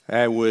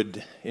I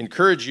would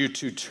encourage you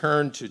to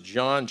turn to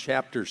John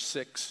chapter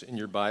 6 in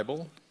your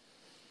Bible.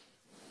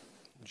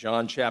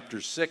 John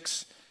chapter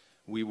 6,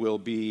 we will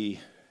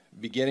be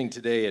beginning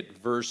today at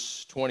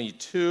verse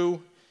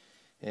 22,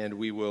 and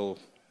we will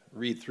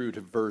read through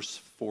to verse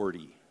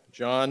 40.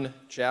 John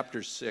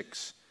chapter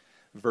 6,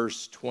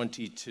 verse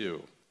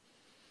 22.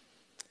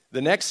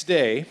 The next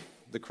day,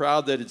 the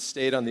crowd that had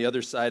stayed on the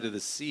other side of the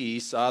sea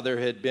saw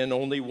there had been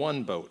only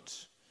one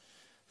boat.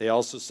 They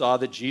also saw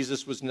that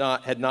Jesus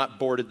had not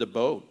boarded the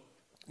boat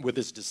with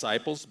his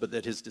disciples, but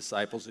that his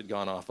disciples had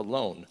gone off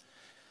alone.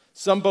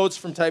 Some boats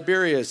from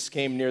Tiberias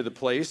came near the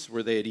place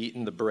where they had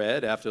eaten the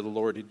bread after the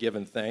Lord had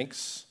given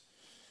thanks.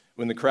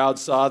 When the crowd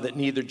saw that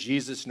neither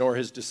Jesus nor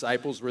his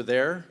disciples were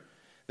there,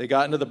 they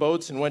got into the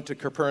boats and went to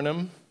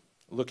Capernaum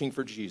looking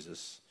for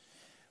Jesus.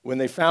 When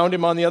they found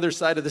him on the other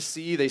side of the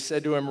sea, they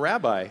said to him,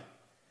 "Rabbi,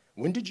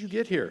 when did you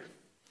get here?"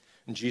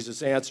 And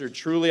Jesus answered,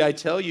 "Truly I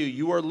tell you,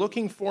 you are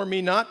looking for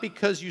me not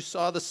because you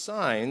saw the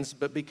signs,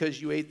 but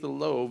because you ate the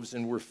loaves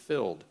and were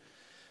filled.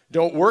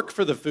 Don't work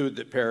for the food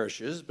that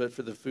perishes, but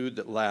for the food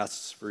that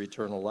lasts for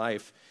eternal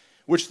life,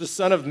 which the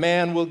Son of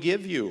Man will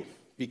give you,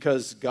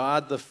 because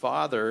God the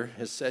Father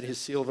has set his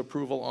seal of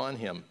approval on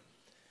him."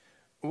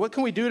 "What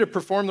can we do to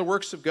perform the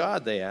works of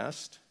God?" they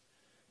asked.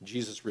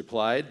 Jesus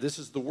replied, "This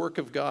is the work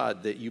of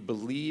God, that you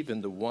believe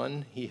in the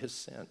one he has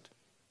sent.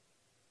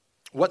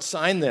 What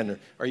sign then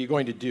are you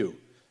going to do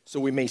so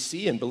we may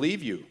see and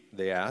believe you?"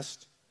 they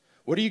asked.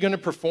 "What are you going to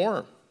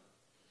perform?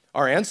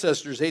 Our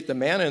ancestors ate the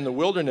manna in the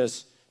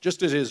wilderness,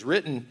 just as it is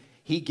written,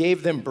 he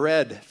gave them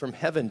bread from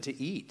heaven to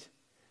eat."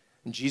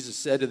 And Jesus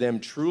said to them,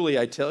 "Truly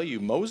I tell you,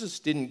 Moses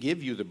didn't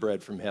give you the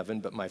bread from heaven,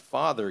 but my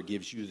Father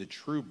gives you the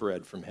true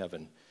bread from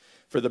heaven.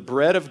 For the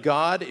bread of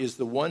God is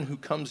the one who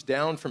comes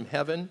down from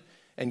heaven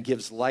and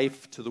gives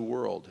life to the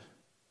world."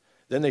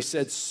 Then they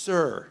said,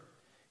 "Sir,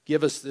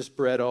 give us this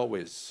bread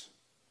always."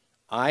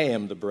 "I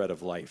am the bread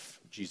of life,"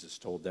 Jesus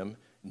told them.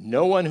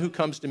 "No one who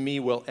comes to me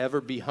will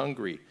ever be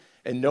hungry,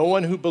 and no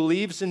one who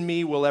believes in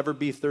me will ever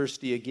be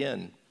thirsty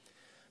again.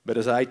 But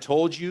as I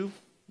told you,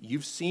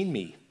 you've seen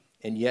me,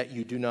 and yet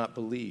you do not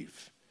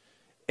believe.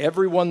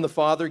 Everyone the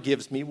Father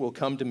gives me will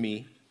come to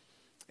me,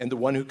 and the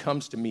one who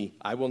comes to me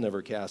I will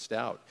never cast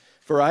out.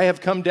 For I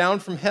have come down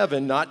from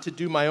heaven not to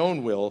do my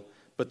own will,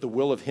 but the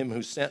will of him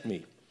who sent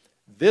me.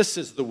 This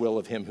is the will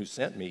of him who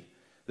sent me,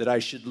 that I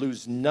should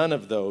lose none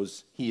of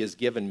those he has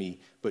given me,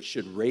 but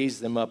should raise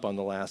them up on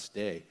the last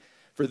day.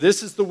 For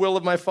this is the will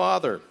of my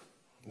Father,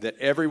 that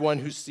everyone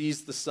who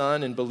sees the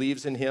Son and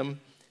believes in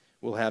him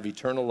will have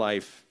eternal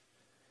life,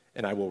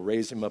 and I will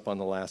raise him up on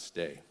the last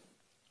day."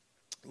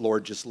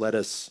 Lord, just let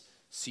us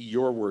see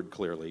your word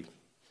clearly.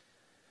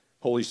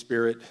 Holy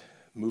Spirit,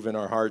 move in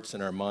our hearts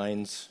and our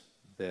minds,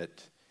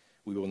 that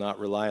we will not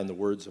rely on the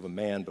words of a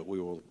man, but we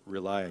will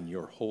rely on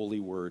your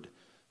holy word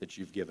that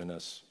you've given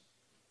us.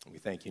 We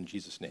thank you in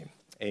Jesus' name.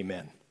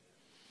 Amen.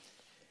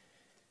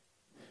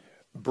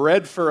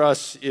 Bread for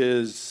us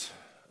is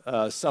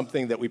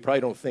something that we probably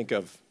don't think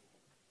of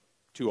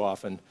too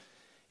often.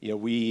 You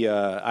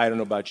know, I don't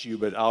know about you,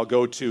 but I'll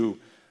go to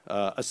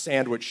a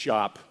sandwich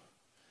shop,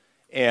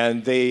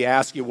 and they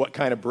ask you what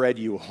kind of bread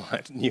you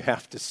want, and you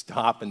have to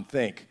stop and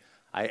think.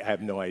 I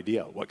have no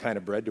idea. What kind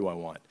of bread do I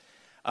want?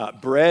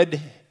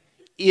 Bread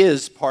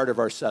is part of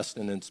our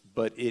sustenance,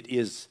 but it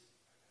is,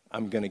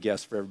 I'm going to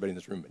guess for everybody in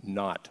this room,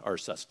 not our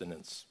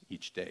sustenance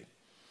each day.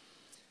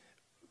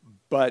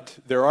 But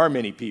there are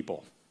many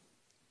people,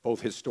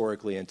 both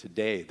historically and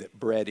today, that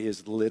bread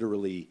is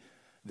literally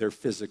their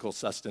physical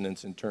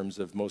sustenance in terms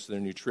of most of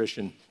their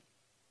nutrition.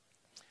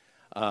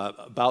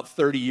 About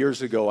 30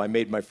 years ago, I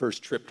made my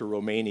first trip to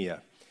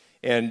Romania.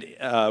 And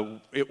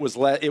it was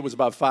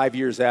about 5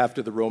 years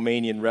after the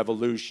Romanian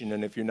Revolution,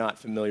 and if you're not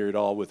familiar at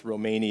all with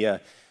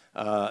Romania,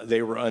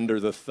 they were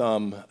under the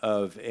thumb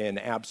of an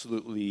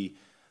absolutely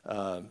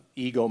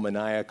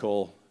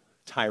egomaniacal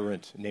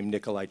tyrant named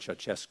Nicolae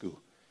Ceausescu.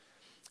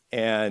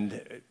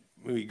 And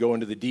we go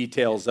into the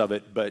details of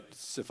it, but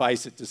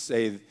suffice it to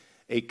say,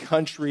 a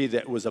country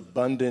that was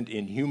abundant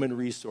in human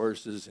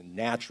resources and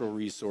natural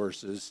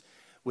resources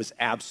was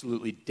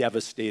absolutely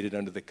devastated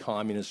under the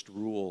communist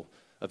rule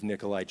of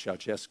Nicolae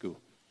Ceausescu.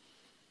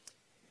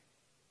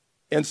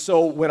 And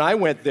so when I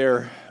went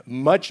there,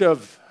 most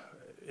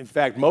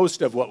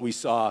of what we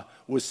saw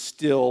was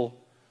still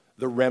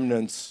the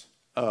remnants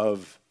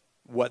of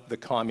what the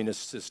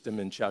communist system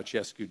in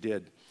Ceausescu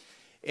did.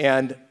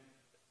 And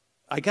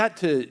I got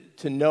to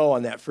know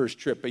on that first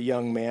trip a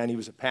young man. He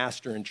was a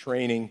pastor in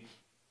training,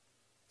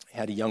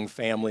 had a young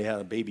family, had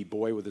a baby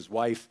boy with his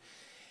wife.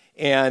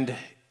 And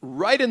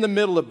right in the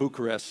middle of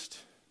Bucharest,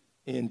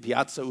 in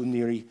Piața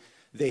Unirii,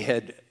 they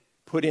had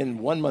put in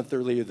 1 month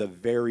earlier the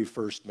very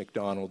first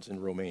McDonald's in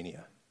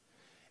Romania.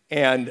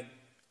 And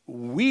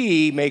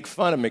we make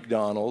fun of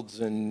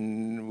McDonald's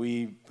and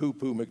we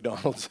poo-poo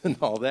McDonald's and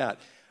all that.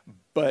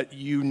 But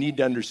you need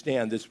to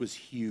understand this was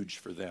huge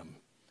for them,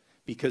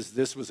 because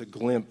this was a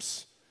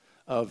glimpse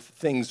of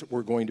things that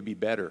were going to be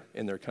better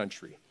in their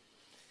country.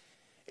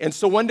 And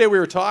so one day we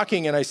were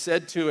talking, and I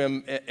said to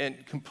him,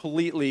 and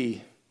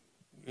completely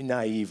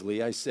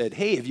naively, I said,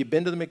 hey, have you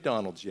been to the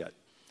McDonald's yet?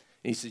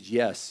 And he said,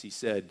 yes. He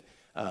said,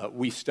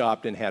 we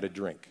stopped and had a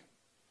drink.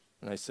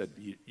 And I said,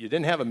 you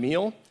didn't have a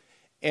meal?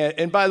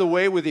 And by the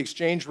way, with the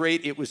exchange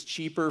rate, it was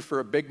cheaper for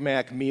a Big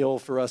Mac meal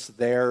for us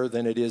there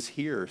than it is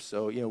here.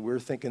 So, we're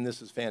thinking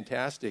this is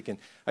fantastic. And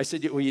I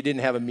said, well, you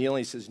didn't have a meal?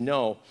 And he says,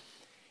 no.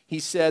 He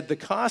said, the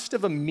cost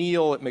of a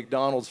meal at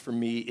McDonald's for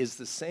me is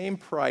the same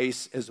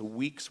price as a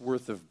week's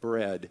worth of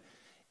bread.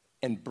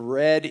 And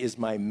bread is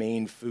my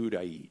main food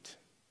I eat.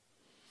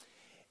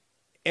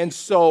 And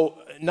so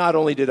not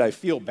only did I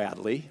feel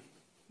badly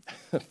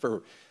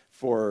for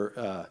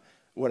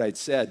what I'd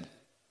said,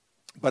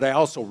 but I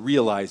also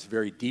realized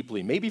very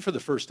deeply, maybe for the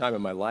first time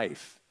in my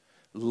life,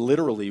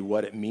 literally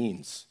what it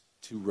means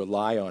to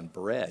rely on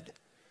bread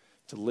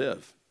to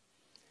live.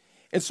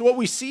 And so what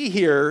we see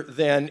here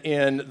then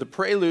in the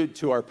prelude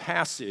to our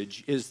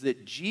passage is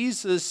that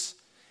Jesus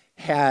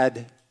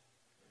had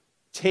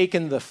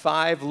taken the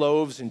 5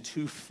 loaves and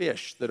 2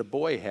 fish that a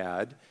boy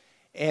had,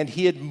 and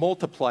he had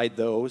multiplied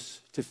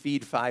those to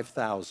feed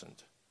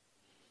 5,000.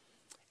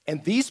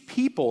 And these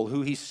people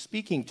who he's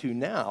speaking to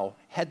now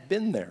had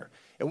been there.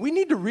 And we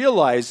need to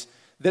realize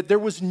that there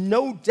was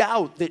no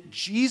doubt that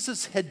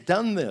Jesus had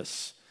done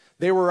this.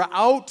 They were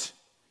out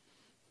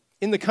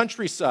in the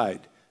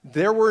countryside.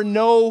 There were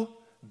no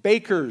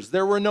bakers.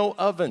 There were no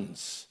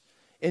ovens.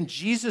 And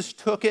Jesus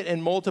took it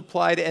and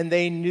multiplied, and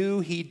they knew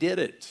he did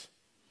it.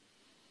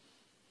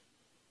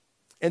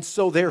 And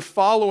so they're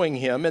following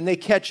him, and they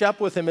catch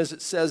up with him, as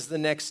it says, the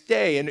next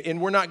day.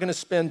 And we're not going to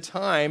spend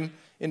time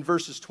in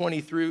verses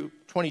 22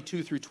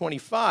 through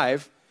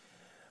 25,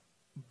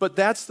 but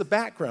that's the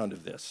background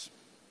of this.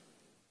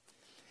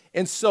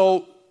 And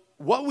so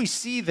what we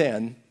see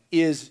then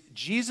is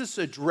Jesus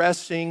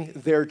addressing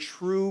their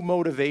true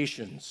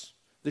motivations,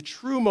 the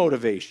true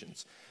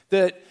motivations,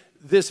 that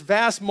this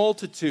vast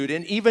multitude,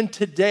 and even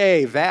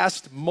today,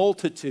 vast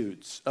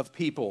multitudes of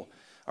people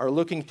are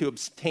looking to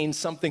obtain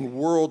something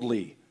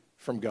worldly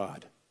from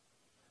God.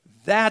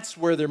 That's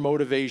where their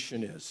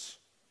motivation is.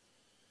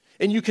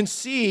 And you can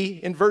see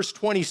in verse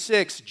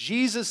 26,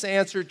 Jesus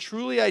answered,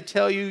 truly I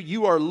tell you,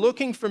 you are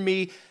looking for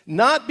me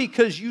not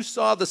because you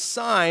saw the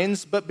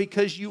signs, but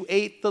because you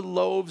ate the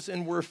loaves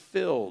and were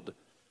filled.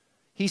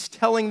 He's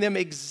telling them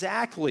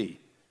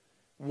exactly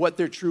what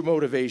their true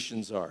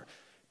motivations are.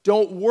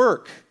 Don't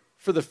work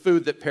for the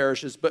food that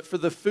perishes, but for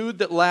the food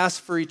that lasts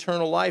for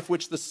eternal life,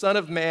 which the Son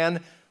of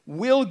Man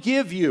will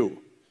give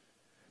you,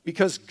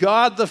 because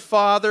God the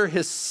Father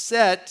has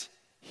set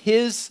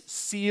his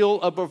seal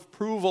of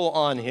approval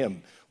on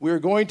him. We're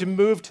going to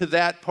move to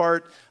that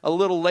part a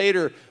little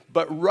later,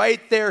 but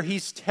right there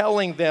he's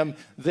telling them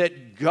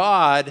that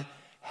God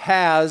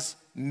has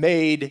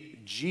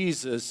made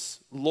Jesus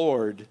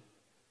Lord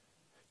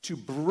to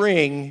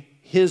bring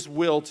his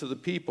will to the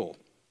people.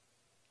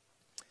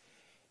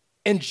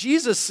 And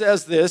Jesus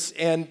says this,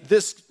 and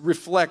this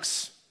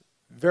reflects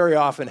very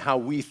often how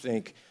we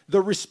think.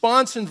 The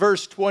response in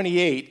verse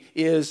 28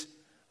 is,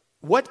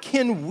 what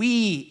can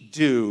we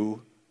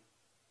do?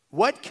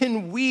 What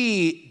can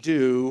we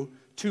do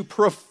to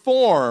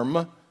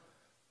perform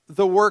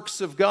the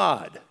works of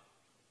God?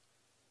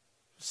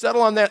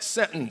 Settle on that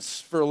sentence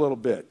for a little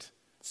bit.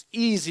 It's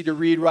easy to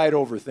read right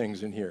over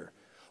things in here.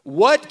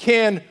 What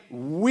can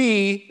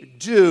we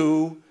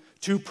do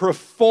to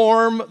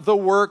perform the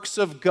works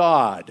of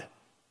God?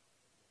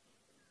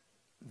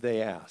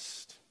 They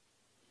asked.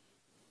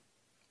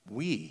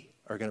 We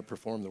are going to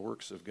perform the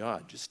works of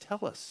God. Just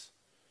tell us.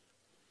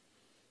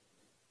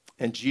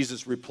 And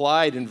Jesus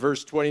replied in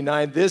verse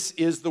 29, this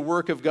is the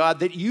work of God,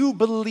 that you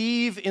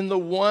believe in the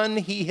one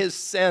he has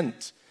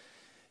sent.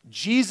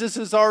 Jesus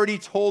has already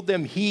told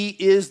them he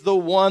is the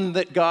one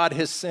that God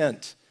has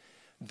sent.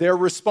 Their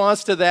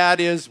response to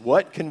that is,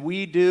 what can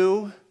we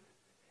do?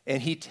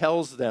 And he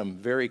tells them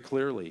very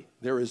clearly,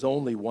 there is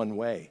only one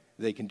way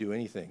they can do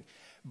anything.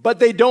 But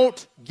they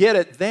don't get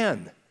it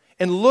then.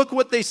 And look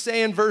what they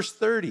say in verse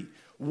 30.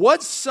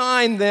 What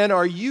sign then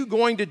are you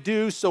going to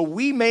do so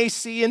we may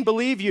see and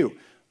believe you?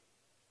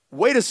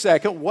 Wait a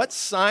second, what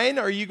sign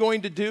are you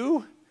going to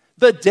do?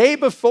 The day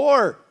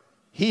before,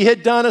 he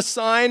had done a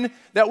sign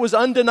that was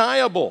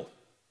undeniable.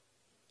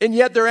 And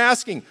yet they're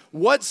asking,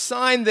 what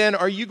sign then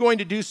are you going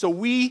to do so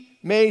we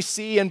may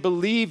see and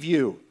believe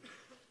you?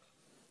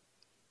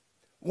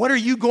 What are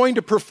you going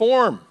to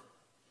perform?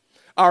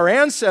 Our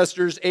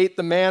ancestors ate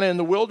the manna in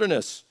the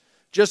wilderness.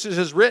 Just as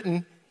is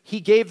written, he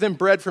gave them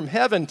bread from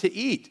heaven to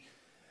eat.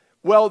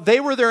 Well, they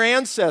were their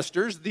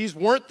ancestors. These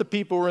weren't the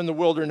people who were in the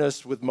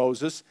wilderness with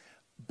Moses.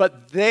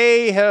 But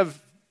they have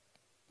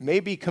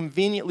maybe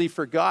conveniently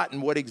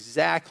forgotten what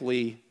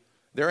exactly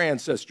their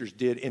ancestors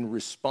did in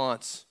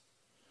response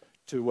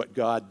to what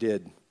God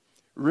did.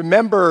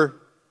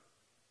 Remember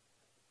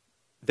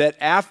that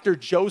after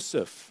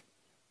Joseph,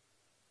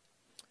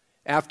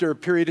 after a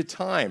period of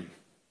time,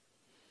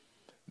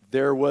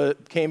 there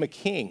came a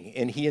king,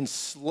 and he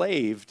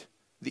enslaved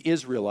the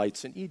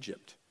Israelites in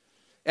Egypt.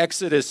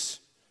 Exodus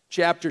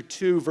chapter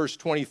 2, verse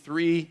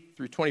 23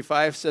 through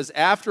 25 says,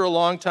 after a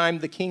long time,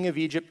 the king of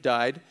Egypt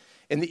died,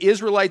 And the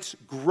Israelites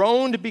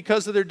groaned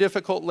because of their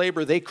difficult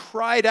labor. They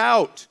cried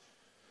out.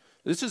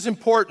 This is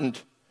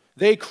important.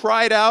 They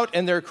cried out,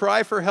 and their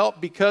cry for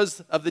help because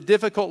of the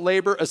difficult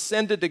labor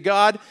ascended to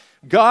God.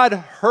 God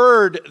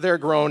heard their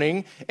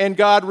groaning, and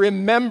God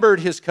remembered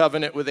his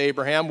covenant with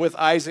Abraham, with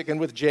Isaac, and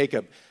with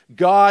Jacob.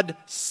 God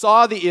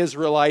saw the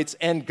Israelites,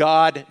 and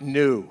God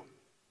knew.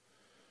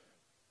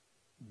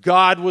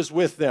 God was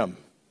with them.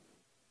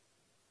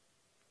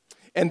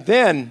 And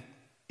then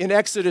in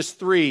Exodus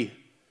 3,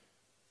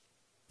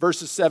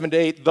 verses 7 to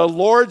 8, the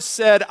Lord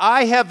said,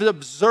 I have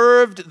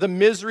observed the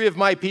misery of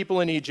my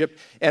people in Egypt,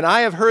 and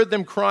I have heard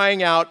them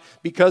crying out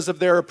because of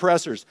their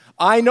oppressors.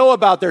 I know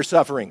about their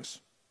sufferings,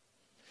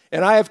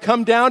 and I have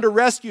come down to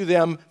rescue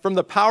them from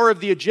the power of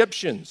the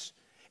Egyptians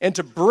and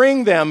to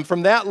bring them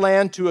from that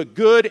land to a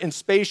good and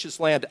spacious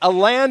land, a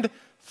land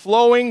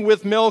flowing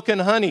with milk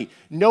and honey.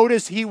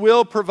 Notice he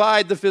will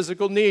provide the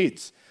physical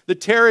needs, the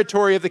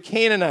territory of the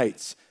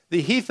Canaanites,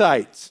 the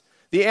Hittites,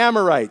 the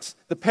Amorites,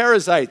 the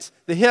Perizzites,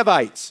 the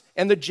Hivites,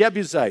 and the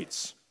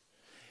Jebusites.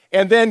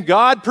 And then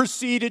God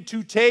proceeded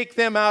to take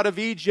them out of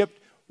Egypt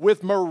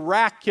with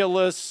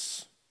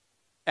miraculous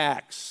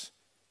acts.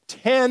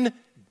 10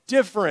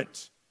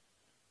 different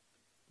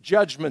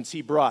judgments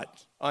he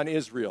brought on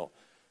Israel,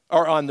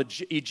 or on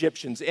the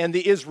Egyptians. And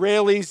the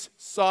Israelis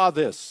saw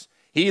this.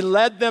 He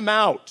led them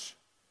out,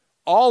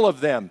 all of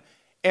them,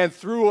 and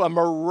through a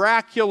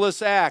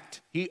miraculous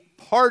act, he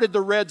parted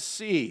the Red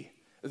Sea.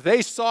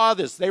 They saw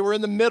this. They were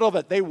in the middle of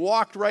it. They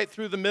walked right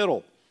through the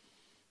middle.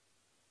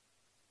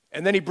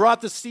 And then he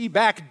brought the sea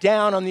back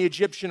down on the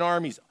Egyptian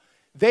armies.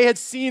 They had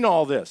seen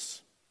all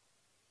this.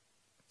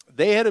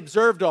 They had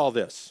observed all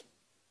this.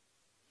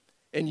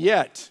 And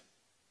yet,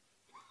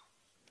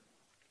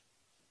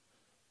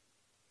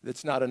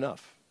 that's not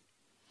enough.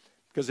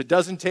 Because it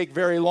doesn't take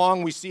very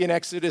long. We see in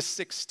Exodus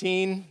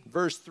 16,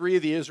 verse 3,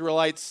 the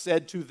Israelites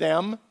said to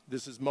them,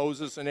 this is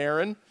Moses and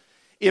Aaron,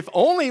 if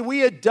only we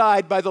had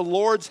died by the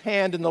Lord's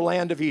hand in the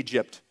land of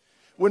Egypt,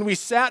 when we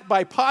sat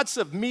by pots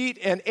of meat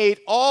and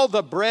ate all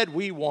the bread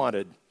we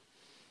wanted.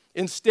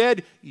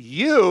 Instead,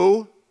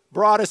 you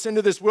brought us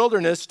into this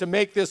wilderness to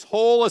make this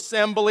whole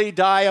assembly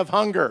die of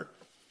hunger.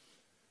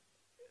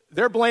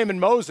 They're blaming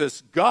Moses.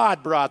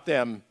 God brought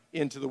them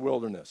into the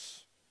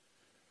wilderness.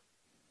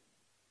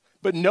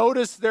 But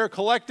notice their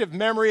collective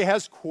memory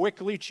has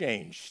quickly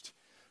changed.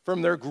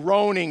 From their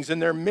groanings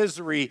and their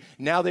misery,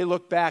 now they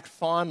look back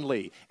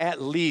fondly. At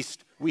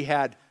least we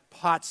had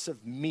pots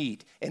of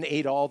meat and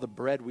ate all the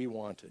bread we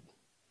wanted.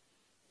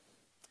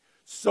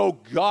 So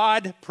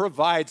God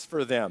provides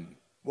for them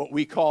what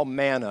we call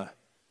manna.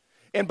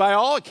 And by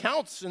all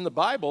accounts in the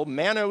Bible,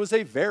 manna was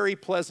a very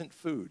pleasant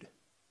food.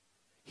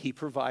 He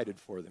provided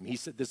for them. He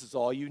said, this is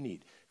all you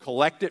need.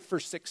 Collect it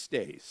for 6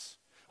 days.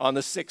 On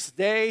the 6th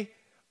day,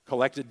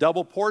 collect a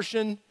double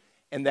portion,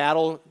 and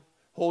that'll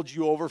hold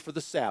you over for the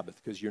Sabbath,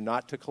 because you're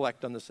not to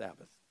collect on the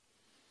Sabbath.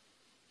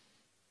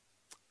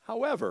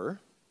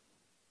 However,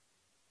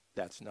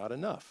 that's not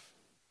enough.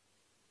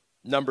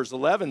 Numbers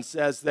 11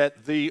 says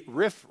that the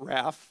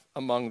riffraff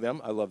among them,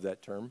 I love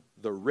that term,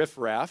 the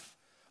riffraff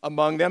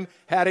among them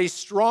had a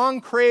strong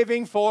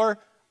craving for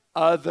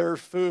other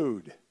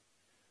food.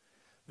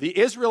 The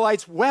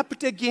Israelites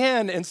wept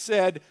again and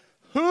said,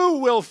 who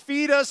will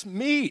feed us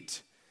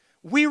meat?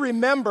 We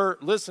remember,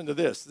 listen to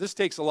this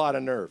takes a lot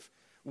of nerve.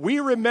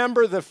 We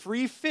remember the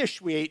free fish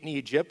we ate in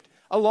Egypt,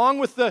 along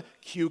with the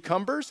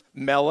cucumbers,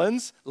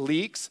 melons,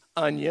 leeks,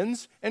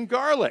 onions, and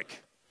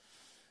garlic.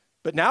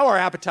 But now our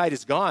appetite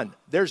is gone.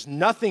 There's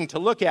nothing to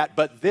look at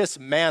but this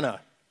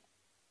manna.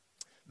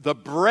 The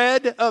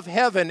bread of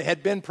heaven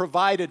had been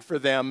provided for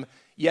them,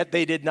 yet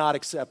they did not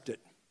accept it.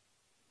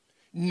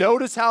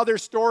 Notice how their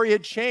story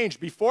had changed.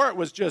 Before it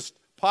was just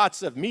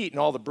pots of meat and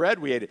all the bread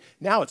we ate.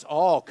 Now it's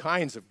all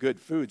kinds of good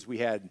foods we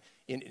had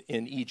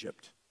in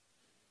Egypt.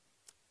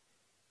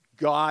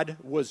 God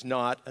was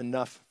not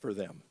enough for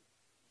them.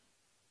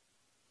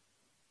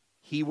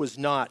 He was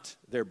not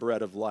their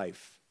bread of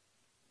life.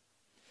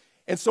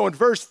 And so in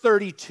verse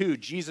 32,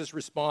 Jesus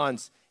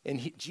responds,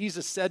 and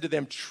Jesus said to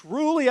them,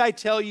 truly I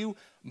tell you,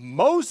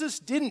 Moses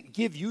didn't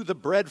give you the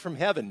bread from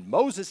heaven.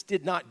 Moses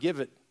did not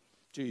give it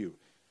to you.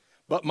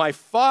 But my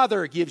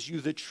Father gives you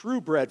the true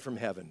bread from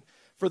heaven.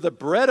 For the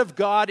bread of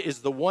God is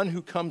the one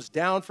who comes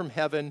down from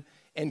heaven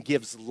and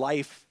gives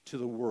life to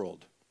the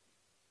world.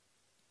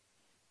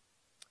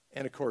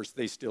 And of course,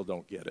 they still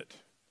don't get it.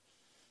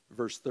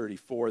 Verse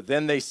 34,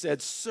 then they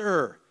said,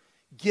 Sir,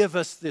 give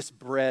us this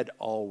bread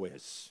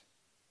always.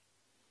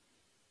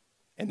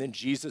 And then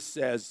Jesus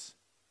says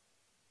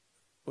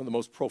one of the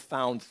most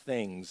profound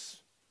things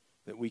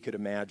that we could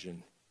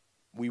imagine.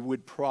 We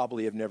would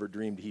probably have never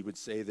dreamed he would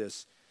say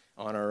this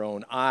on our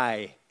own.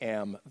 I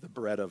am the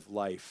bread of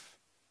life.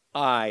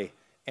 I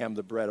am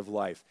the bread of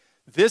life.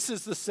 This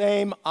is the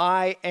same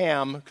I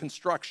am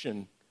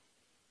construction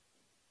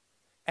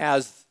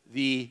as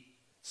the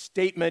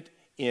statement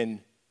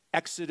in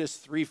Exodus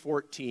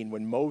 3:14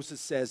 when Moses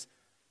says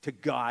to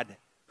God,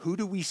 who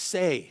do we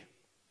say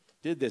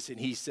did this? And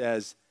he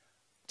says,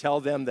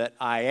 tell them that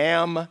I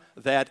am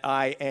that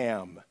I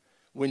am.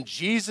 When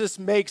Jesus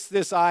makes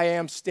this I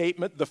am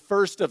statement, the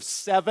first of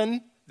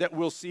 7 that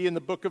we'll see in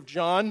the book of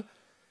John,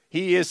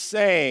 he is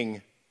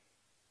saying,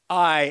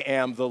 I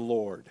am the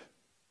Lord.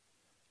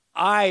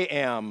 I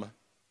am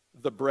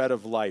the bread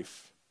of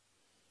life.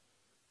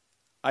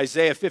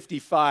 Isaiah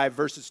 55,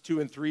 verses 2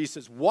 and 3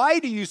 says, why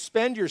do you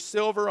spend your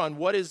silver on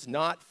what is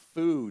not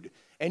food,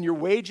 and your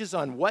wages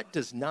on what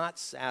does not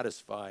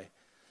satisfy?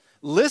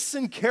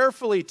 Listen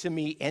carefully to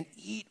me and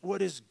eat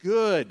what is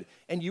good,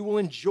 and you will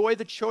enjoy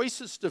the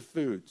choicest of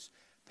foods.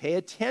 Pay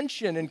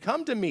attention and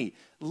come to me.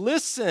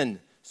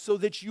 Listen so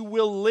that you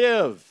will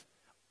live.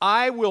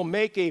 I will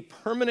make a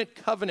permanent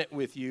covenant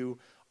with you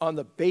on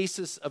the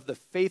basis of the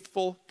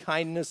faithful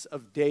kindness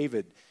of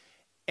David.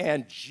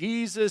 And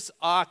Jesus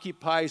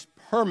occupies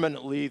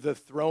permanently the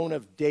throne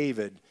of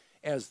David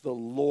as the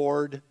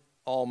Lord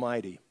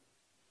Almighty.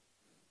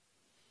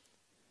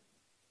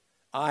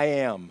 I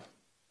am.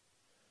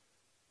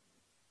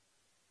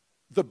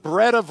 The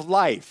bread of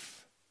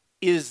life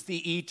is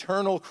the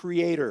eternal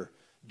creator.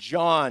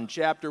 John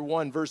chapter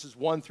 1, verses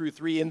 1 through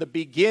 3. In the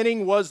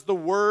beginning was the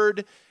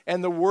Word,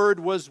 and the Word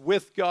was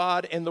with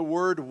God, and the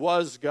Word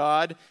was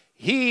God.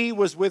 He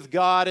was with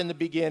God in the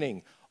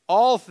beginning.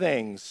 All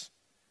things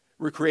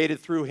were created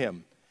through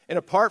him. And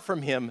apart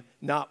from him,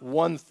 not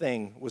one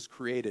thing was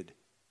created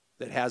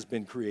that has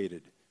been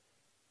created.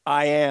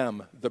 I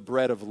am the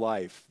bread of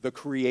life, the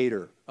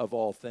creator of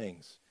all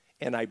things.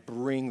 And I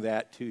bring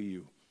that to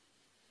you.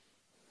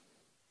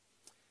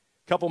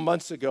 A couple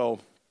months ago,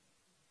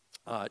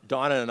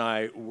 Donna and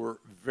I were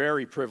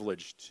very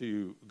privileged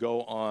to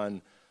go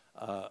on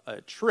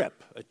a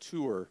trip, a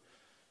tour,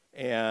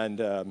 and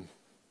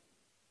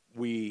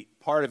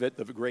part of it,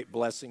 the great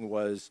blessing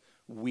was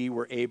we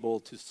were able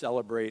to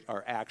celebrate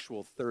our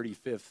actual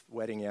 35th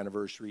wedding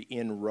anniversary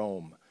in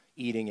Rome,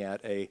 eating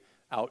at an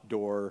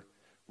outdoor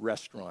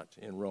restaurant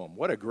in Rome.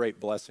 What a great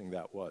blessing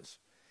that was.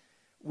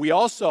 We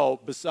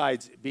also,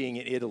 besides being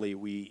in Italy,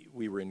 we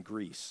were in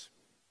Greece.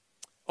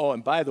 Oh,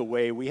 and by the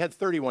way, we had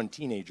 31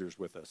 teenagers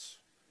with us,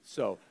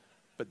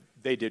 but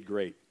they did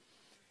great.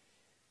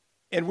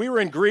 And we were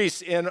in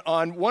Greece, and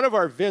on one of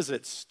our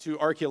visits to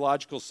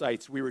archaeological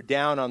sites, we were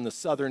down on the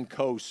southern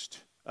coast,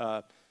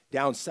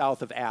 down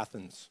south of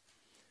Athens,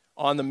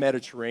 on the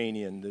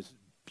Mediterranean, this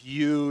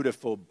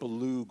beautiful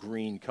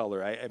blue-green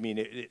color. I mean,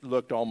 it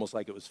looked almost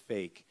like it was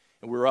fake.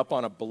 And we were up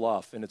on a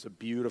bluff, and it's a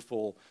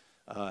beautiful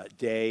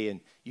day, and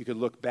you could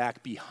look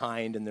back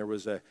behind, and there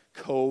was a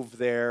cove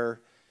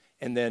there.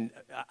 And then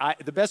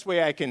the best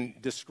way I can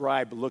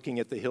describe looking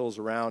at the hills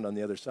around on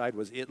the other side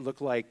was it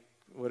looked like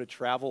what a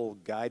travel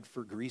guide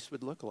for Greece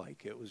would look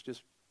like. It was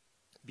just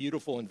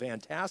beautiful and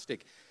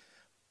fantastic.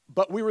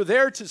 But we were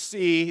there to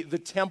see the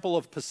temple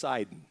of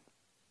Poseidon.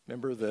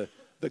 Remember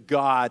the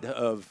god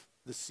of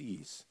the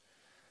seas.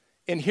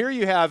 And here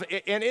you have,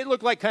 and it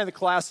looked like kind of the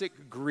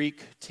classic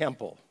Greek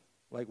temple.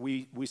 Like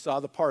we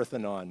saw the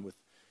Parthenon with,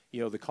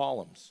 the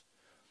columns.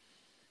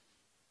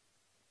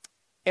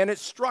 And it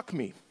struck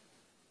me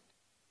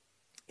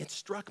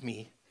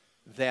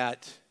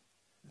that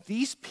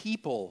these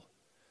people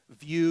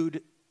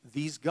viewed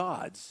these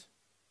gods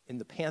in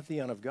the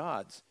pantheon of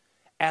gods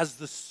as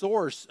the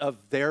source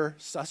of their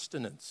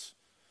sustenance.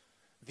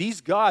 These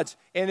gods,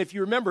 and if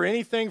you remember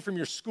anything from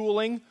your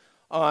schooling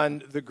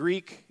on the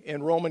Greek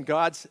and Roman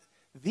gods,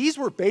 these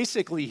were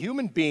basically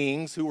human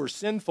beings who were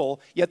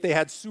sinful, yet they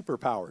had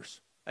superpowers.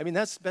 I mean,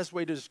 that's the best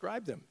way to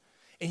describe them.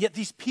 And yet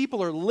these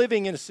people are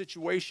living in a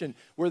situation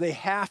where they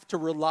have to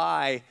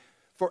rely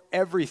for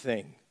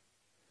everything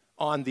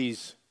on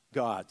these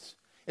gods.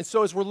 And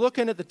so as we're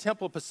looking at the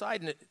Temple of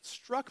Poseidon, it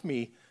struck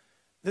me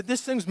that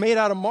this thing's made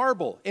out of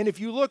marble. And if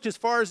you looked as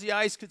far as the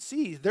eyes could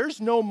see, there's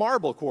no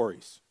marble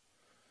quarries.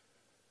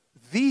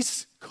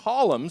 These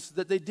columns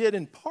that they did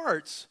in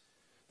parts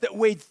that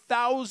weighed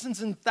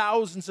thousands and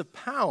thousands of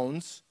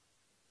pounds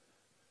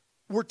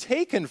were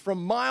taken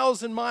from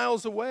miles and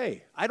miles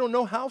away. I don't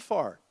know how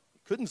far.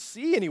 Couldn't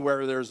see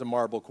anywhere there's a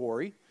marble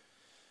quarry.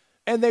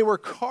 And they were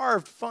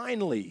carved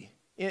finely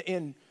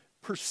in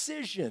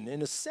precision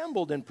and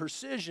assembled in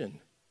precision.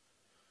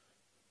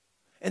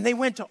 And they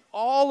went to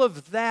all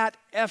of that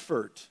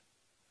effort,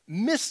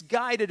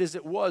 misguided as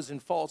it was in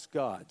false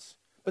gods.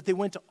 But they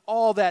went to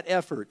all that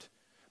effort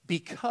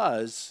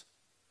because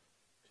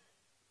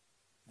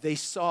they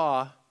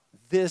saw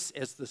this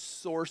as the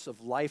source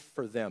of life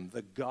for them.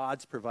 The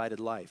gods provided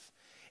life.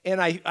 And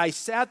I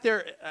sat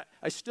there,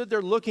 I stood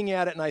there looking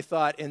at it, and I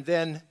thought, and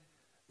then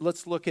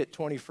let's look at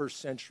 21st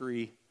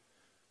century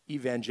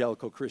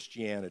evangelical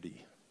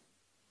Christianity.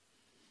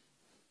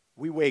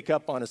 We wake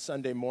up on a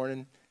Sunday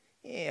morning,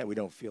 we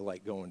don't feel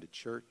like going to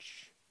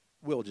church.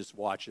 We'll just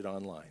watch it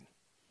online.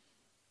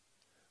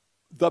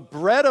 The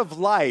bread of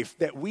life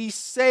that we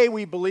say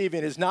we believe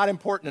in is not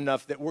important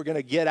enough that we're going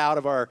to get out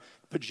of our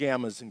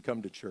pajamas and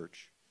come to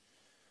church.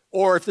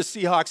 Or if the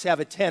Seahawks have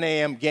a 10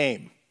 a.m.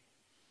 game,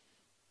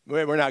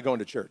 we're not going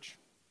to church.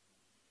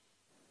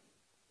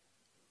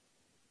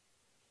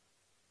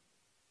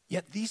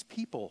 Yet these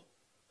people,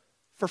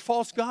 for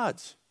false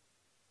gods,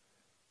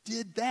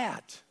 did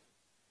that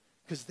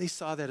because they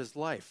saw that as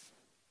life.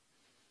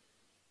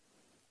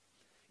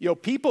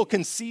 People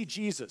can see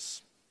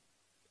Jesus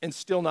and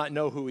still not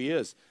know who he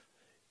is.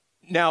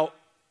 Now,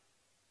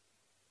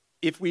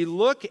 if we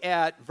look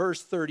at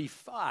verse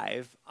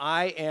 35,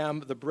 I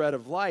am the bread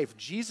of life,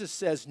 Jesus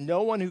says,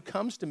 no one who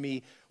comes to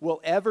me will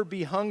ever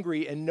be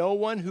hungry, and no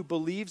one who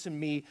believes in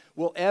me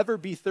will ever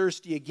be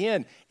thirsty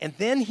again. And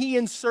then he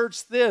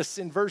inserts this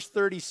in verse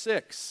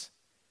 36.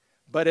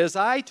 But as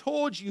I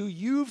told you,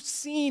 you've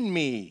seen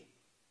me,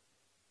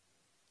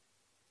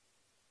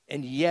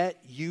 and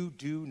yet you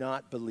do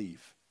not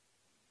believe.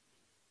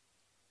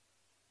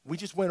 We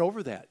just went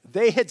over that.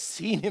 They had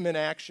seen him in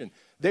action.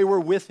 They were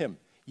with him,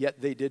 yet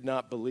they did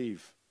not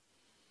believe.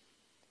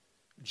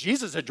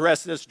 Jesus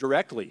addressed this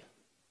directly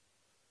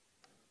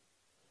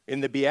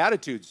in the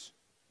Beatitudes.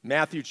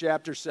 Matthew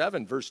chapter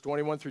 7, verse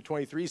 21 through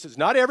 23 says,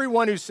 not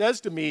everyone who says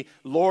to me,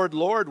 Lord,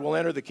 Lord, will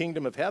enter the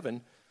kingdom of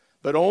heaven,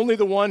 but only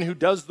the one who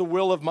does the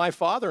will of my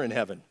Father in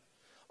heaven.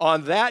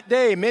 On that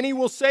day, many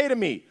will say to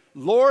me,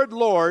 Lord,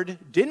 Lord,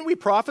 didn't we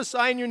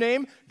prophesy in your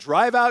name,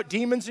 drive out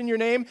demons in your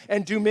name,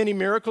 and do many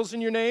miracles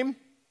in your name?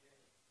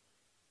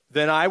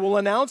 Then I will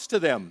announce to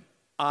them,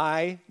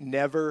 I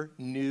never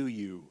knew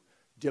you.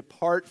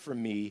 Depart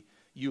from me,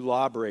 you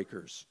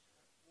lawbreakers.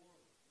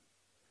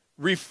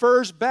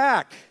 Refers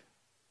back.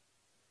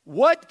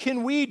 What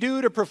can we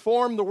do to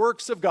perform the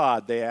works of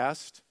God, they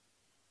asked.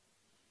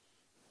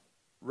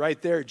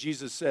 Right there,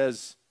 Jesus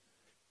says,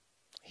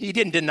 he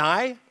didn't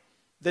deny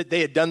that they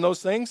had done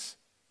those things,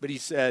 but he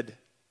said,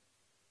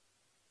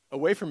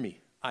 away from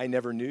me, I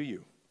never knew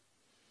you.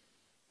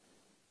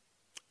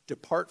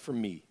 Depart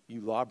from me,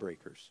 you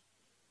lawbreakers.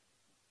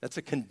 That's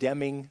a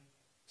condemning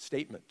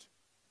statement.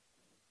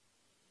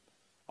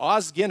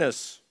 Os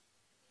Guinness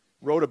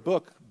wrote a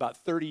book about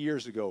 30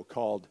 years ago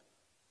called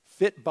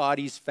Fit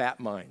Bodies,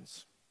 Fat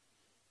Minds.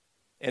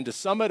 And to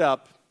sum it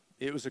up,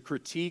 it was a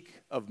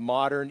critique of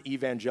modern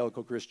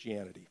evangelical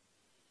Christianity.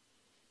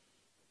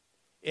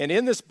 And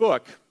in this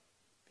book,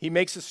 he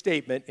makes a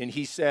statement, and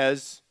he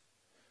says,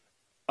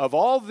 of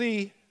all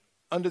the,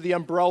 under the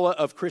umbrella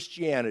of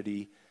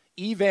Christianity,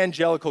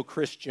 evangelical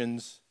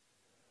Christians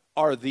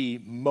are the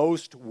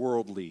most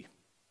worldly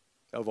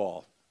of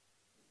all,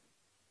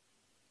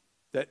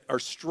 that are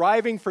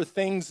striving for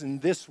things in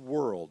this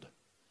world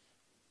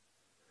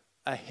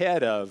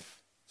ahead of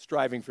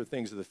striving for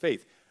things of the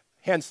faith.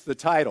 Hence the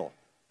title,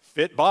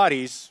 Fit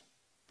Bodies,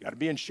 got to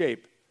be in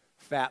shape,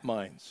 Fat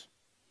Minds.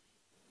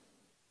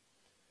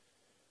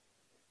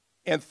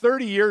 And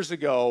 30 years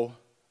ago,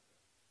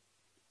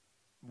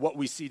 what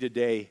we see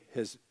today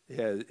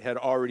had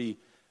already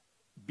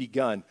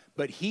begun.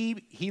 But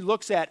he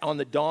looks at on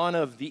the dawn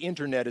of the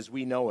internet as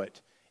we know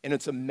it, and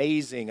it's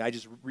amazing. I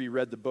just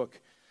reread the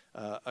book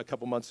a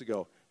couple months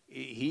ago.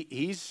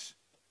 He's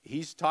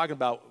talking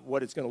about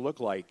what it's going to look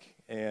like,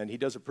 and he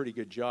does a pretty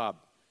good job.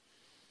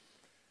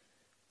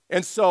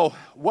 And so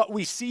what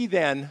we see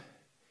then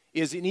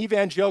is in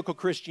evangelical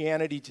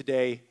Christianity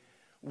today,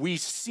 we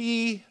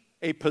see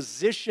a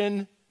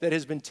position that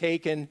has been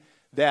taken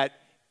that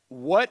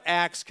what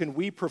acts can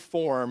we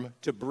perform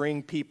to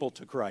bring people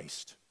to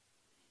Christ?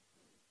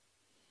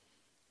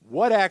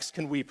 What acts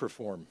can we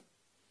perform?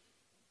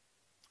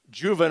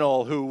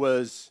 Juvenal, who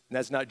was, and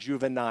that's not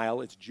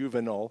juvenile, it's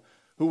Juvenal,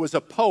 who was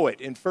a poet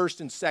in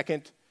 1st and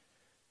 2nd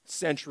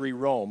century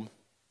Rome.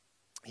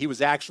 He was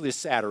actually a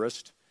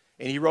satirist,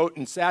 and he wrote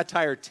in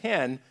Satire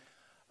 10,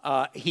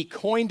 he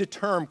coined a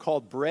term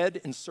called bread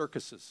and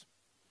circuses.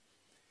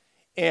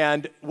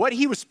 And what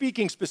he was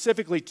speaking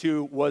specifically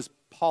to was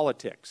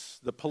politics,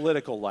 the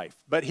political life.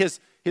 But his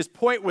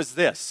point was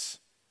this: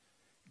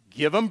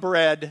 give them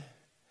bread,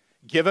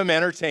 give them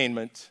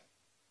entertainment,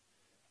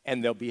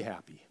 and they'll be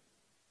happy.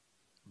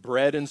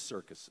 Bread and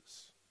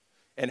circuses.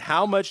 And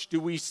how much do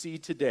we see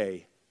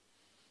today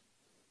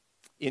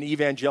in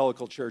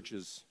evangelical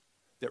churches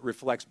that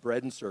reflects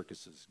bread and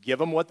circuses? Give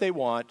them what they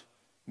want,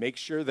 make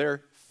sure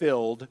they're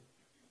filled,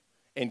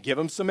 and give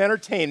them some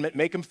entertainment,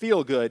 make them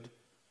feel good,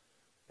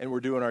 and we're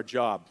doing our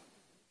job.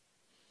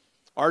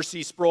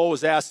 R.C. Sproul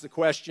was asked the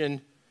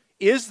question,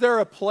 is there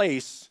a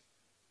place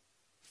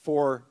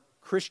for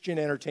Christian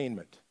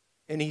entertainment?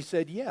 And he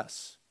said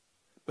yes,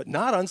 but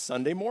not on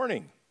Sunday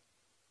morning.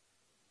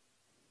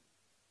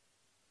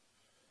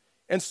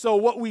 And so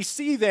what we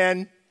see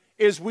then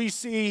is we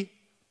see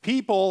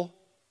people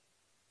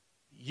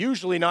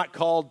usually not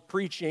called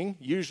preaching,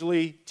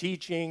 usually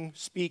teaching,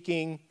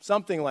 speaking,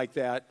 something like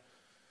that.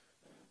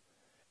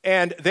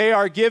 And they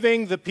are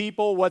giving the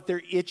people what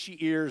their itchy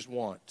ears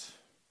want.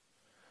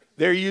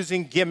 They're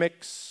using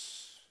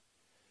gimmicks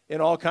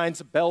and all kinds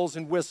of bells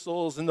and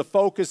whistles, and the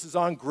focus is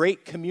on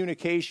great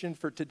communication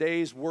for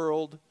today's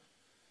world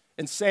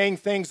and saying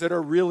things that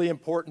are really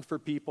important for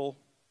people,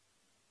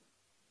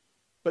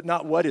 but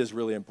not what is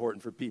really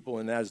important for people,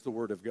 and that is the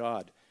Word of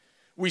God.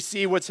 We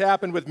see what's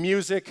happened with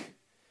music,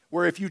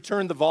 where if you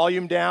turned the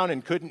volume down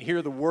and couldn't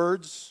hear the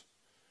words,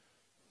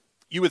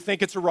 you would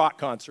think it's a rock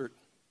concert.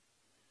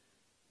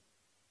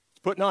 It's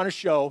putting on a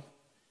show,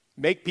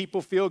 make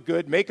people feel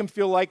good, make them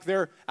feel like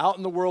they're out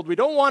in the world. We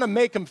don't want to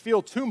make them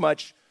feel too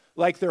much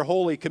like they're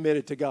wholly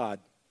committed to God.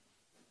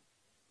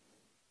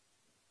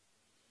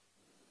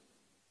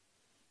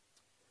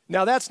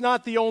 Now, that's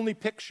not the only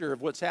picture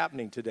of what's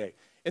happening today.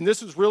 And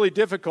this was really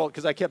difficult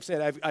because I kept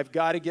saying, I've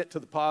got to get to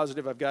the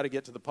positive, I've got to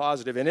get to the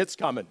positive, and it's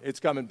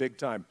coming big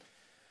time.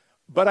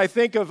 But I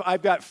think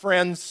I've got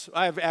friends,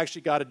 I've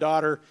actually got a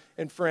daughter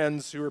and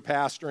friends who are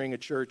pastoring a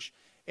church,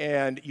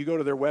 and you go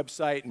to their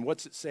website, and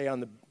what's it say on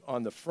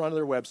the front of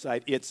their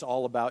website? It's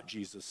all about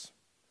Jesus.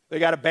 They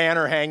got a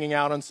banner hanging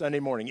out on Sunday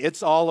morning.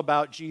 It's all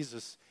about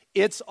Jesus.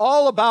 It's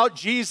all about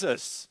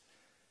Jesus.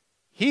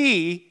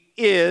 He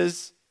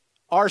is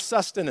our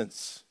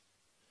sustenance.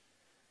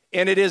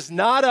 And it is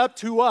not up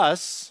to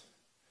us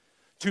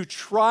to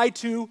try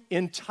to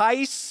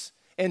entice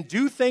and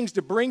do things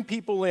to bring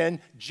people in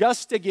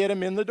just to get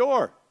them in the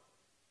door.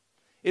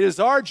 It is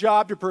our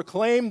job to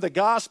proclaim the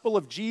gospel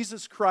of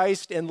Jesus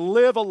Christ and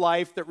live a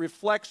life that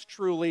reflects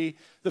truly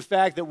the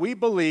fact that we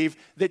believe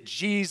that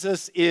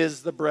Jesus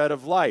is the bread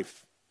of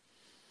life.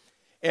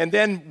 And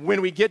then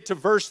when we get to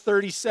verse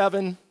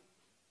 37,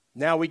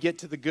 now we get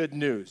to the good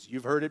news.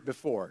 You've heard it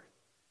before.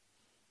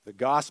 The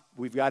gospel,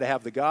 we've got to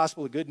have the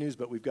gospel, the good news,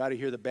 but we've got to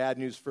hear the bad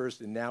news first,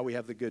 and now we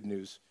have the good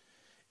news.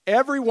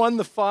 Everyone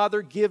the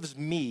Father gives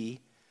me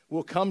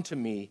will come to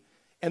me,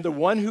 and the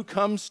one who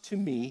comes to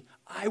me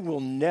I will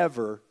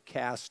never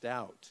cast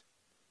out.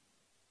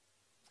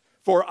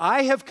 For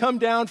I have come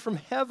down from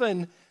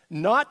heaven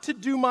not to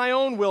do my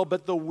own will,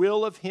 but the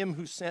will of him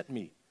who sent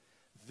me.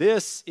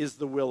 This is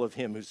the will of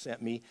him who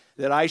sent me,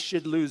 that I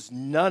should lose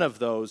none of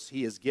those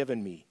he has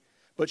given me,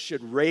 but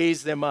should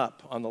raise them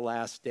up on the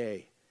last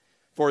day.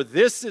 For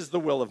this is the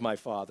will of my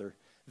Father,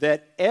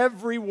 that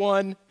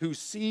everyone who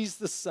sees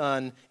the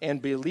Son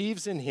and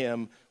believes in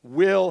him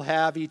will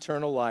have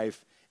eternal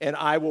life, and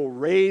I will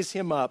raise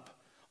him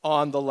up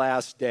on the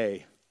last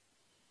day.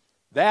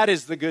 That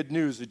is the good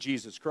news of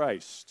Jesus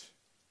Christ.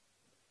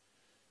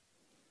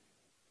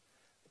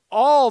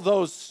 All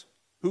those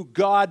who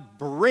God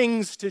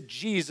brings to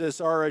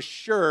Jesus are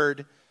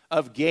assured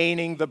of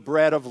gaining the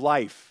bread of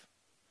life.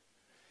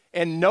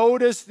 And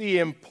notice the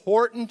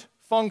important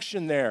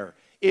function there.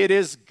 It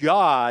is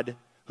God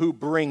who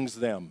brings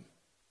them.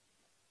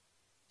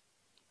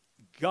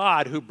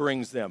 God who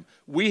brings them.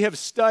 We have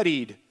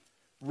studied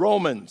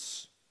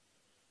Romans,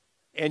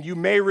 and you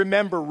may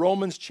remember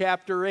Romans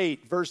chapter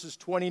 8, verses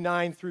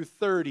 29 through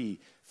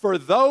 30. For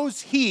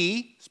those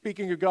he,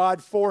 speaking of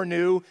God,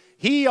 foreknew,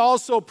 he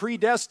also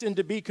predestined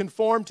to be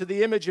conformed to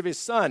the image of his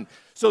Son,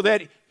 so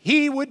that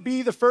he would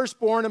be the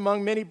firstborn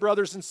among many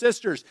brothers and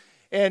sisters.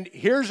 And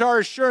here's our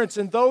assurance,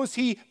 and those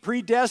he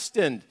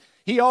predestined,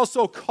 he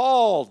also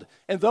called,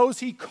 and those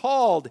he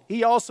called,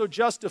 he also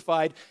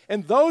justified,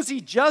 and those he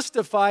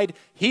justified,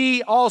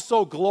 he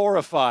also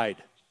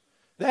glorified.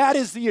 That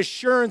is the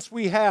assurance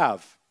we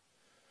have.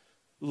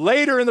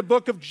 Later in the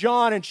book of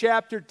John, in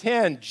chapter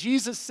 10,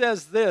 Jesus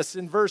says this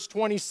in verse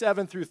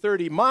 27 through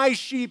 30, my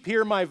sheep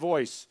hear my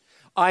voice.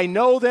 I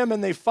know them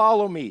and they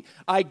follow me.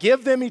 I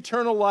give them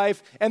eternal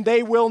life, and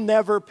they will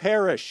never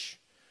perish.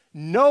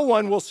 No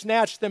one will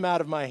snatch them out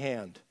of my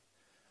hand.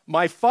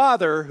 My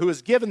Father, who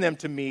has given them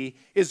to me,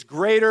 is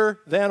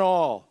greater than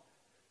all.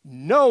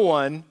 No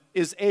one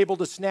is able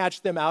to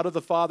snatch them out of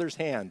the Father's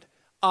hand.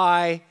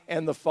 I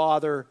and the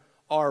Father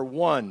are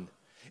one.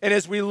 And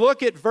as we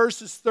look at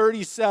verses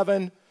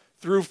 37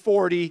 through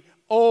 40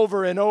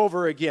 over and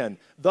over again,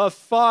 the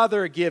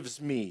Father gives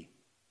me.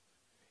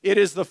 It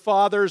is the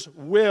Father's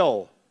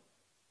will.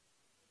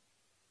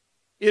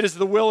 It is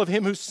the will of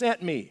him who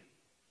sent me.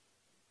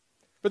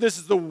 But this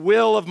is the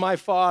will of my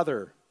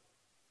Father.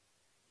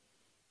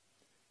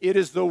 It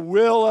is the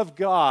will of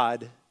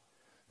God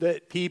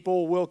that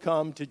people will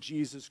come to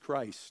Jesus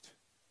Christ.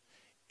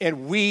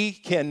 And we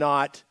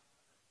cannot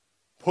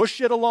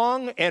push it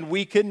along, and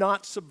we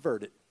cannot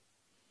subvert it.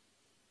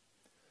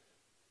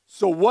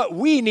 So what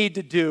we need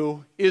to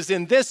do is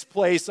in this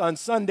place on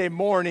Sunday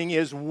morning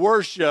is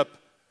worship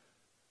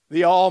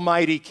the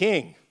Almighty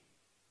King.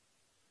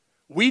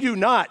 We do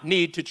not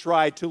need to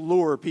try to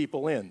lure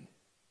people in.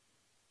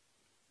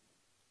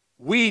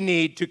 We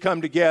need to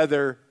come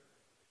together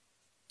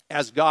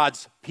as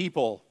God's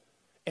people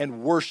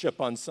and worship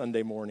on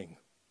Sunday morning.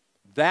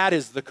 That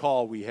is the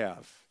call we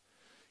have.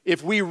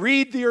 If we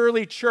read the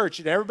early church,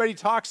 and everybody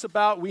talks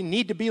about we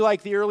need to be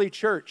like the early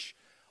church,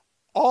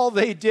 all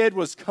they did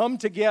was come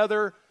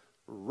together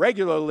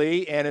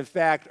regularly, and in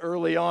fact,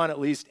 early on, at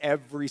least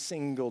every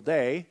single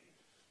day.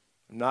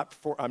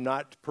 I'm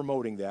not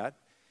promoting that.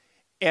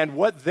 And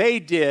what they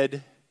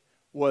did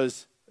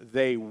was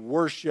they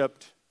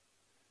worshiped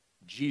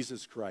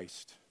Jesus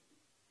Christ.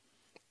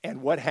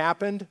 And what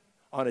happened?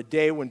 On a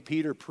day when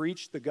Peter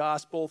preached the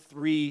gospel,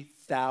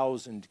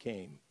 3,000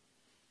 came.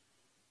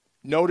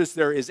 Notice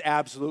there is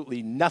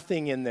absolutely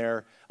nothing in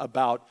there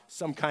about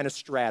some kind of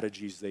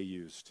strategies they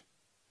used.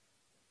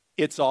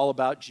 It's all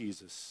about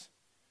Jesus.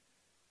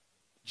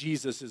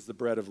 Jesus is the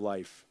bread of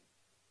life.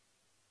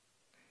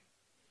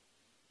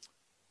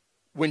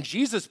 When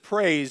Jesus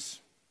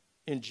prays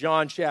in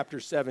John chapter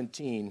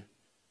 17,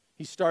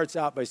 he starts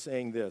out by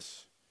saying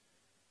this.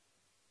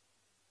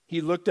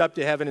 He looked up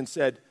to heaven and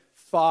said,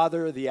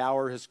 Father, the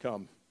hour has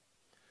come.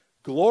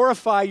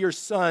 Glorify your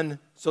Son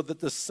so that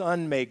the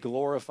Son may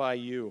glorify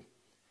you,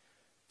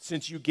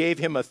 since you gave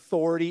him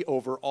authority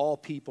over all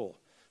people,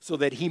 so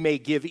that he may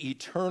give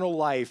eternal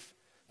life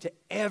to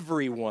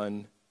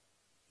everyone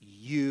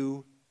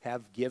you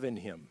have given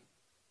him.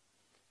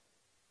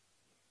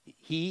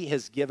 He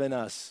has given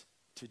us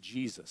to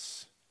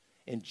Jesus,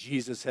 and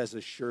Jesus has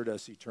assured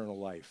us eternal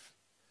life.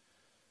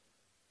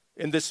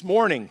 And this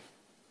morning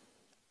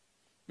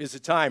is a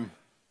time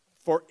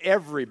for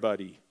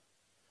everybody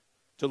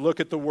to look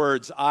at the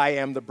words, I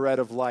am the bread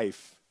of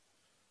life,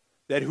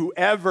 that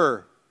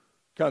whoever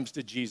comes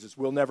to Jesus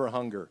will never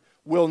hunger,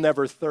 will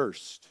never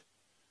thirst.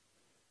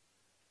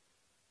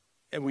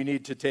 And we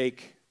need to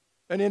take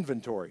an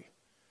inventory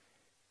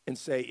and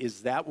say,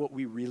 is that what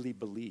we really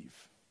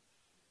believe?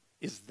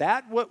 Is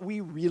that what we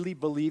really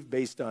believe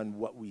based on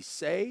what we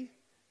say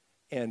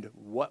and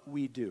what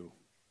we do?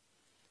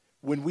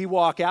 When we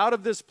walk out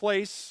of this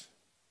place,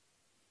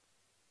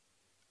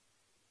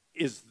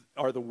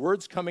 are the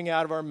words coming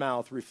out of our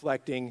mouth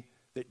reflecting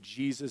that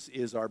Jesus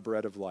is our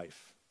bread of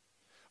life?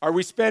 Are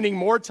we spending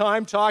more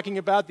time talking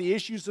about the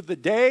issues of the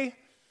day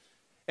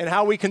and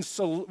how we can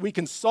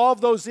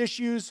solve those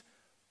issues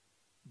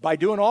by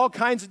doing all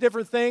kinds of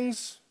different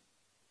things?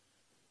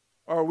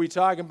 Or are we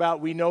talking about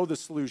we know the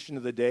solution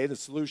of the day? The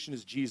solution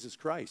is Jesus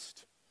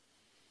Christ.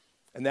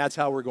 And that's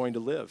how we're going to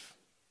live.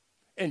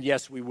 And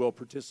yes, we will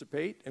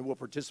participate, and we'll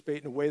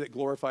participate in a way that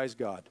glorifies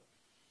God.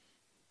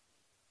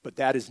 But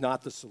that is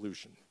not the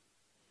solution.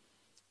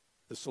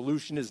 The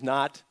solution is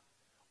not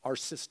our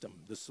system.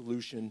 The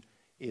solution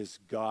is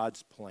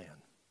God's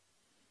plan.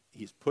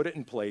 He's put it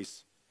in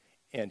place,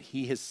 and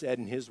he has said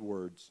in his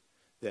words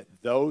that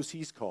those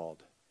he's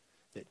called,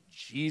 that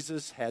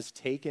Jesus has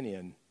taken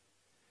in,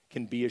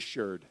 can be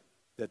assured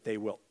that they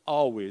will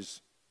always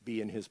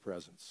be in his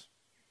presence.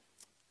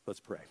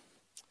 Let's pray.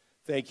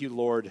 Thank you,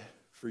 Lord,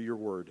 for your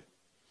word.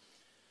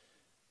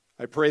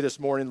 I pray this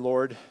morning,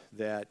 Lord,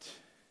 that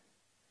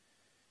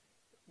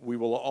we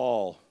will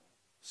all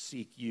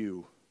seek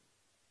you,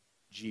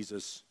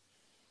 Jesus,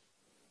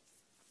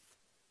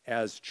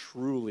 as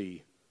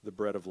truly the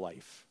bread of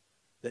life,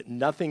 that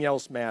nothing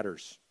else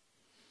matters.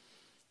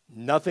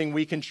 Nothing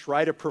we can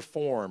try to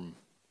perform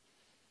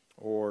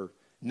or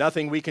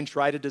nothing we can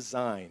try to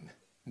design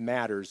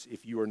matters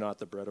if you are not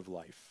the bread of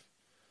life.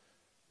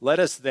 Let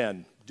us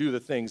then do the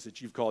things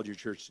that you've called your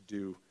church to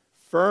do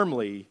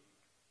firmly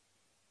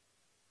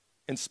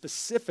and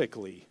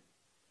specifically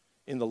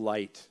in the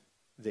light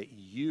that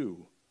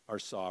you are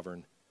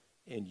sovereign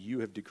and you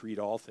have decreed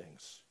all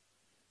things.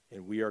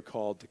 And we are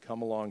called to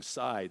come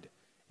alongside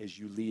as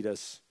you lead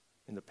us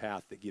in the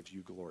path that gives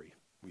you glory.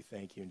 We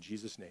thank you in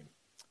Jesus' name.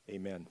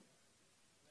 Amen.